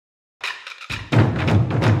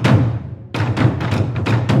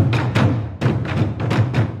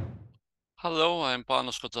Hello, I'm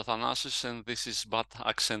Panos Kotzathanasis and this is Bad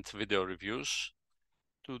Accent Video Reviews.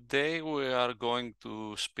 Today we are going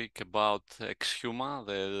to speak about Exhuma,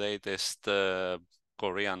 the latest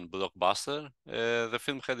Korean blockbuster. The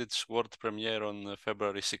film had its world premiere on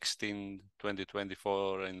February 16,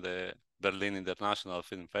 2024 in the Berlin International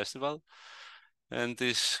Film Festival and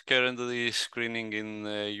is currently screening in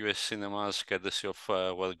US cinemas courtesy of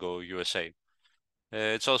Well USA.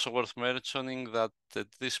 It's also worth mentioning that at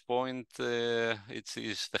this point it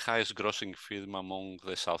is the highest grossing film among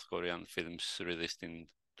the South Korean films released in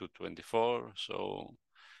 2024. So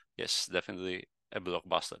yes, definitely a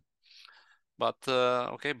blockbuster. But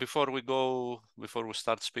okay, before we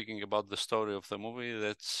start speaking about the story of the movie,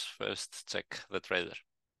 let's first check the trailer.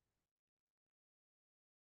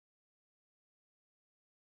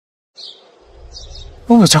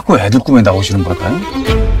 왜 자꾸 애들 꿈에 나오시는 걸까요?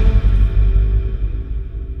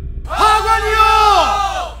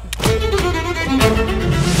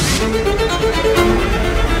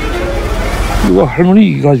 누가 할머니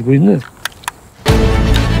이기 가지고 있네.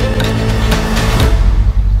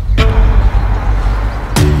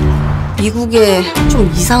 미국에 좀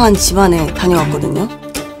이상한 집안에 다녀왔거든요.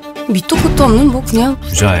 밑도 끝도 없는 뭐 그냥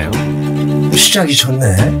부자예요? 시작이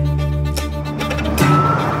좋네.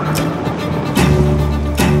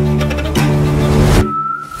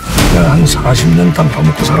 내가 한 40년 땀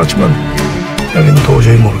파먹고 살았지만 여기는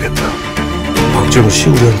도저히 모르겠다. 박정우 씨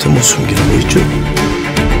우리한테 뭐 숨기는 거 있죠?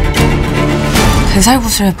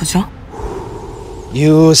 대살굿을 해보죠.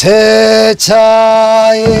 유세차임이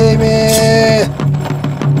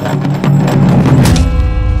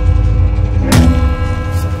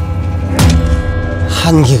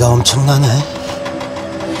한기가 엄청나네.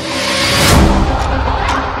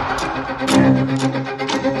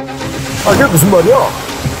 아, 이게 무슨 말이야?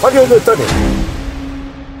 발견됐다니.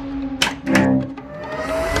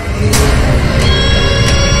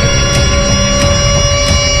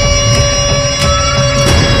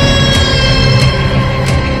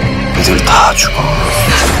 애들 다 죽어.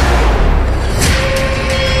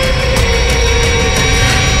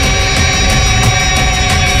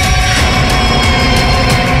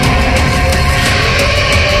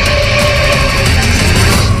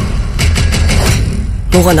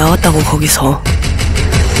 뭐가 나왔다고 거기서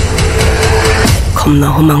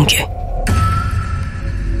겁나 험한 게.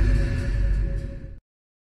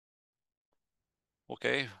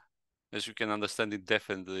 Okay, as you can understand, it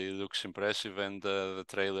definitely looks impressive, and the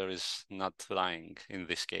trailer is not lying in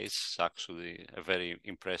this case. It's actually a very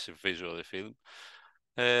impressive visual film.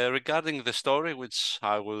 Regarding the story, which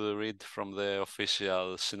I will read from the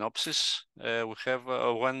official synopsis, we have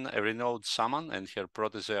when a renowned shaman and her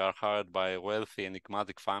protege are hired by a wealthy,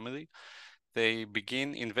 enigmatic family, they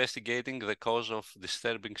begin investigating the cause of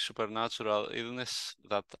disturbing supernatural illness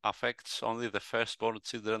that affects only the firstborn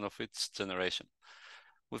children of its generation.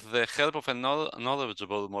 With the help of a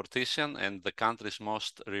knowledgeable mortician and the country's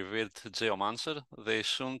most revered geomancer, they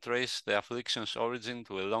soon trace the affliction's origin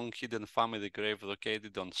to a long-hidden family grave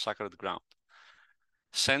located on sacred ground.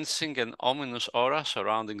 Sensing an ominous aura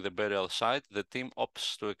surrounding the burial site, the team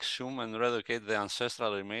opts to exhume and relocate the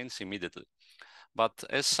ancestral remains immediately. But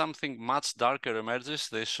as something much darker emerges,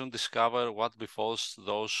 they soon discover what befalls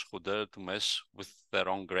those who dare to mess with their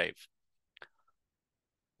own grave.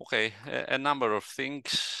 Okay, a number of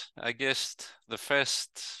things. I guess the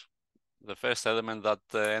first element that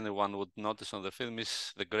anyone would notice on the film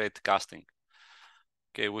is the great casting.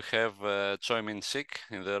 Okay, we have Choi Min-sik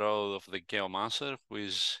in the role of the Geomancer, who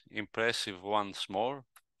is impressive once more,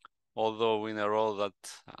 although in a role that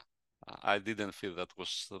I didn't feel that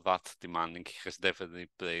was that demanding. He has definitely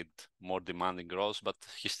played more demanding roles, but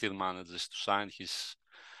he still manages to shine. His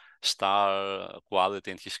star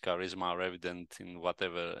quality and his charisma are evident in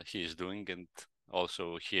whatever he is doing, and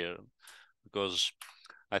also here, because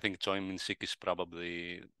I think Choi Min-sik is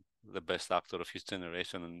probably the best actor of his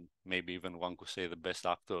generation, and maybe even one could say the best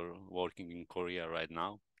actor working in Korea right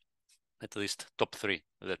now, at least top 3,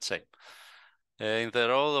 let's say. In the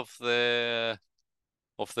role of the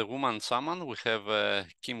woman shaman, we have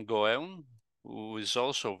Kim Go-eun, who is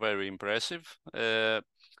also very impressive.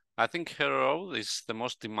 I think her role is the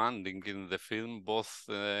most demanding in the film, both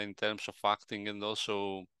in terms of acting and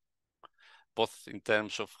also both in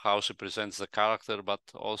terms of how she presents the character, but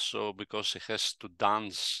also because she has to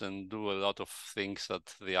dance and do a lot of things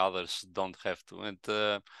that the others don't have to. And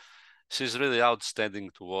she's really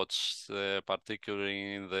outstanding to watch,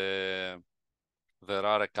 particularly in there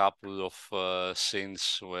are a couple of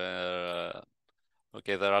scenes where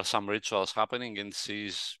okay, there are some rituals happening, and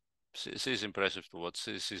she's she's impressive to watch.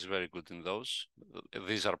 She's very good in those.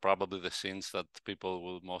 These are probably the scenes that people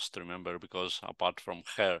will most remember because apart from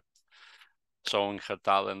her showing her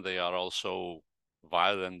talent, they are also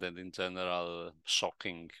violent and in general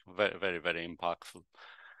shocking, very, very, very impactful.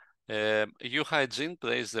 Yoo Hae-jin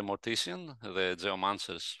plays the mortician, the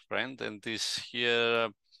geomancer's friend, and is here.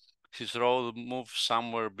 His role moves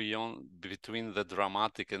somewhere beyond between the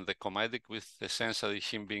dramatic and the comedic, with essentially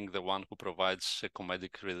him being the one who provides a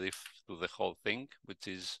comedic relief to the whole thing, which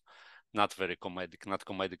is not very comedic, not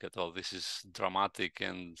comedic at all. This is dramatic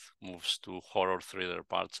and moves to horror thriller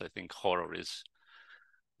parts. I think horror is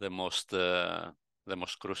the most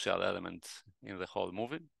crucial element in the whole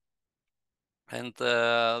movie. And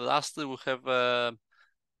lastly, we have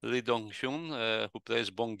Lee Dong-hyun, who plays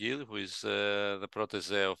Bong-gil, who is the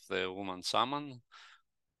protege of the woman shaman.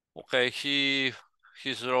 Okay,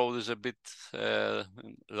 his role is a bit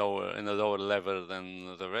lower, in a lower level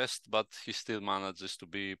than the rest, but he still manages to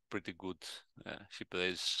be pretty good. He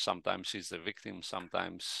plays, sometimes he's the victim,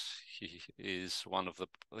 sometimes he is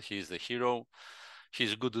the hero.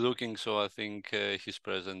 He's good looking, so I think his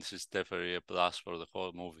presence is definitely a plus for the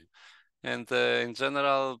whole movie. And in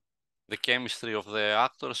general, the chemistry of the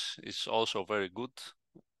actors is also very good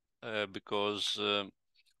because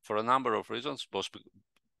for a number of reasons,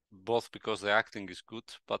 both because the acting is good,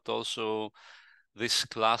 but also this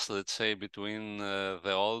class, let's say, between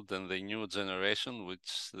the old and the new generation,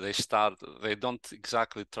 which they don't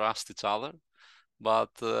exactly trust each other,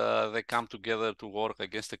 but they come together to work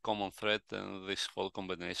against a common threat, and this whole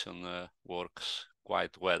combination works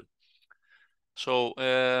quite well. So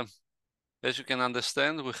as you can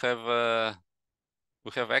understand, we have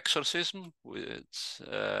exorcism, which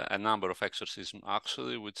a number of exorcism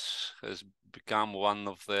actually, which has become one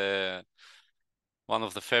of the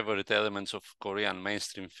favorite elements of Korean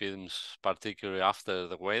mainstream films, particularly after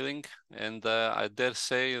The Wailing. And I dare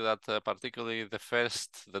say that particularly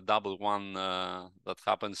the double one that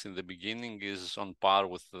happens in the beginning is on par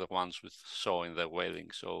with the ones we saw in The Wailing.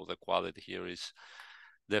 So the quality here is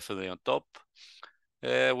definitely on top.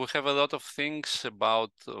 We have a lot of things about,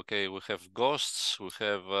 okay, we have ghosts, we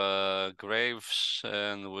have graves,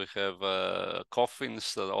 and we have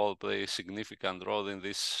coffins that all play a significant role in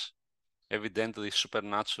this evidently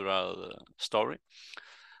supernatural story.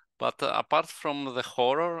 But apart from the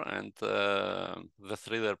horror and the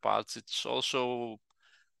thriller parts, it's also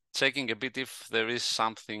checking a bit if there is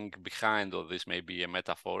something behind all this, maybe a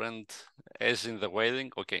metaphor. And as in The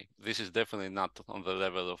Wailing, okay, this is definitely not on the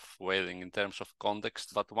level of Wailing in terms of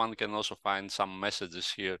context, but one can also find some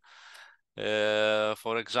messages here.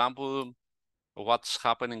 For example, what's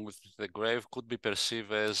happening with the grave could be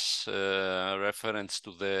perceived as a reference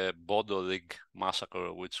to the Bodo League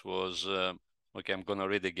massacre, which was, okay, I'm gonna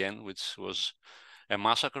read again, which was a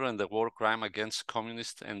massacre and a war crime against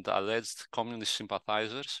communist and alleged communist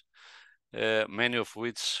sympathizers, many of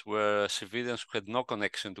which were civilians who had no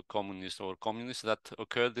connection to communists that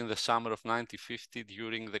occurred in the summer of 1950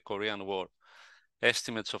 during the Korean War.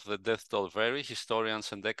 Estimates of the death toll vary.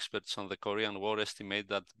 Historians and experts on the Korean War estimate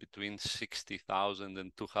that between 60,000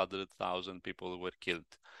 and 200,000 people were killed.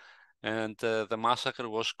 And the massacre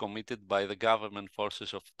was committed by the government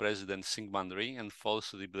forces of President Syngman Rhee and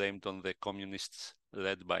falsely blamed on the communists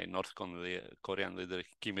led by North Korean leader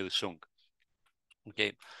Kim Il-sung.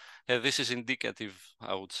 Okay, this is indicative,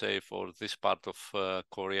 I would say, for this part of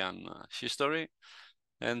Korean history.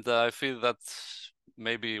 And I feel that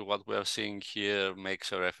maybe what we are seeing here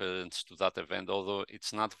makes a reference to that event, although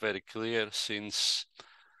it's not very clear since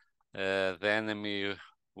the enemy,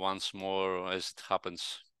 once more, as it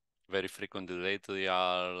happens very frequently lately,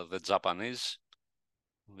 are the Japanese,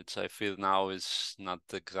 which I feel now is not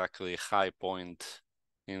exactly a high point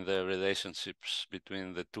in the relationships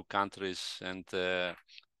between the two countries, and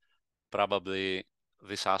probably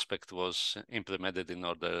this aspect was implemented in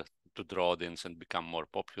order to draw audience and become more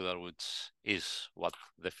popular, which is what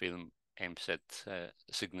the film aims at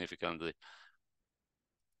significantly.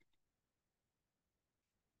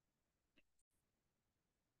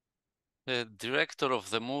 The director of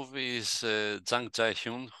the movie is Jang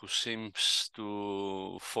Jae-hyun, who seems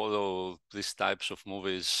to follow these types of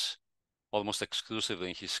movies almost exclusively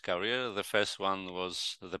in his career. The first one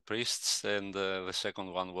was The Priests, and the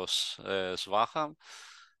second one was Svaha.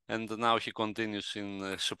 And now he continues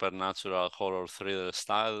in supernatural horror thriller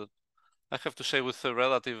style. I have to say with a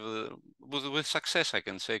relative, with success, I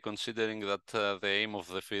can say, considering that the aim of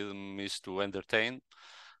the film is to entertain.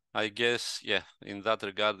 I guess, yeah, in that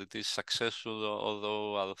regard, it is successful,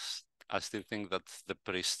 although I still think that The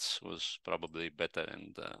Priests was probably better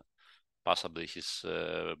and possibly his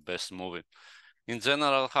best movie. In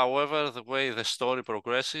general, however, the way the story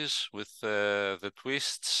progresses with the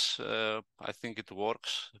twists, I think it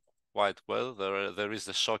works quite well. There is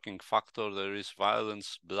the shocking factor, there is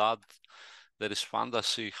violence, blood, there is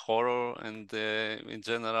fantasy, horror, and in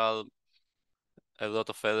general, a lot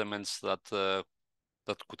of elements that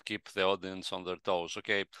that could keep the audience on their toes.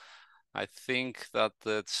 Okay, I think that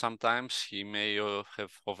sometimes he may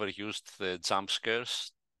have overused the jump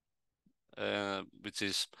scares, which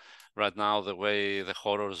is right now the way the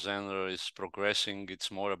horror genre is progressing. It's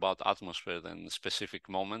more about atmosphere than specific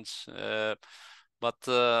moments.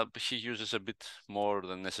 But he uses a bit more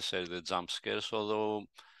than necessary the jump scares, although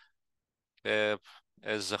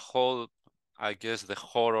as a whole, I guess the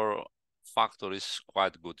horror factor is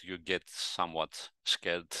quite good. You get somewhat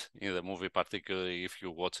scared in the movie, particularly if you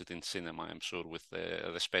watch it in cinema. I'm sure with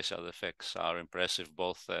the special effects are impressive,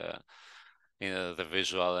 both in the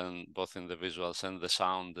visual and both in the visuals and the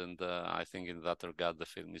sound. And I think in that regard, the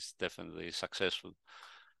film is definitely successful.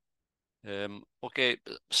 Okay,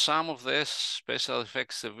 some of the special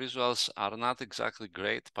effects, the visuals are not exactly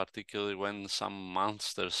great, particularly when some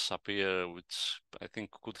monsters appear, which I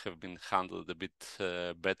think could have been handled a bit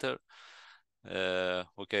better.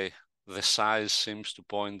 Okay, the size seems to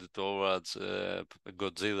point towards a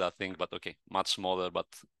Godzilla thing, but okay, much smaller, but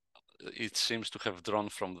it seems to have drawn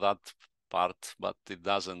from that part, but it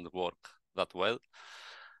doesn't work that well.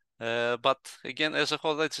 But again, as a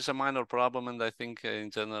whole, that is a minor problem, and I think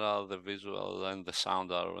in general the visual and the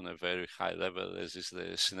sound are on a very high level, as is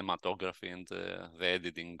the cinematography and the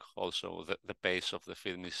editing. Also, the pace of the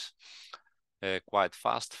film is quite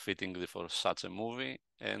fast, fittingly for such a movie,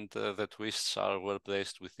 and the twists are well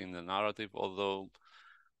placed within the narrative, although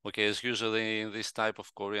okay, as usually in this type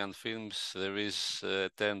of Korean films, there is a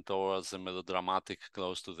turn towards the melodramatic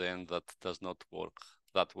close to the end that does not work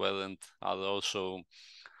that well, and are also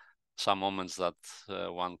some moments that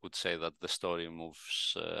one could say that the story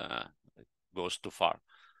goes too far.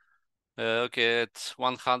 Okay, at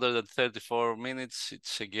 134 minutes,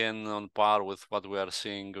 it's again on par with what we are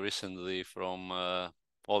seeing recently from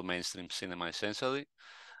all mainstream cinema, essentially.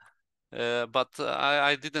 But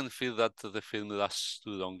I didn't feel that the film lasts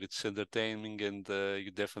too long. It's entertaining, and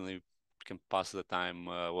you definitely can pass the time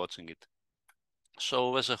watching it.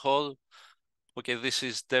 So as a whole, okay, this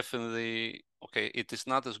is definitely okay. It is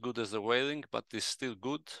not as good as The Wailing, but it's still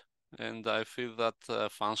good. And I feel that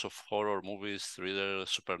fans of horror movies, thriller,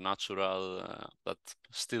 supernatural, that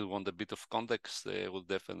still want a bit of context, they will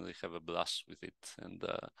definitely have a blast with it. And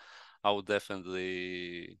I would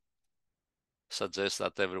definitely suggest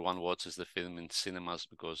that everyone watches the film in cinemas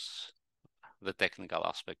because the technical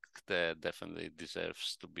aspect definitely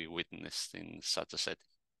deserves to be witnessed in such a setting.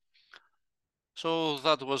 So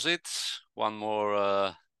that was it. One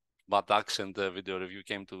more bad accent video review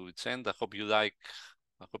came to its end. I hope you like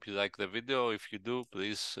the video. If you do,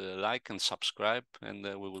 please like and subscribe, and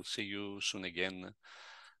we will see you soon again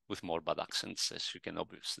with more bad accents, as you can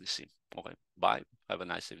obviously see. Okay, bye. Have a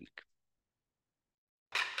nice evening.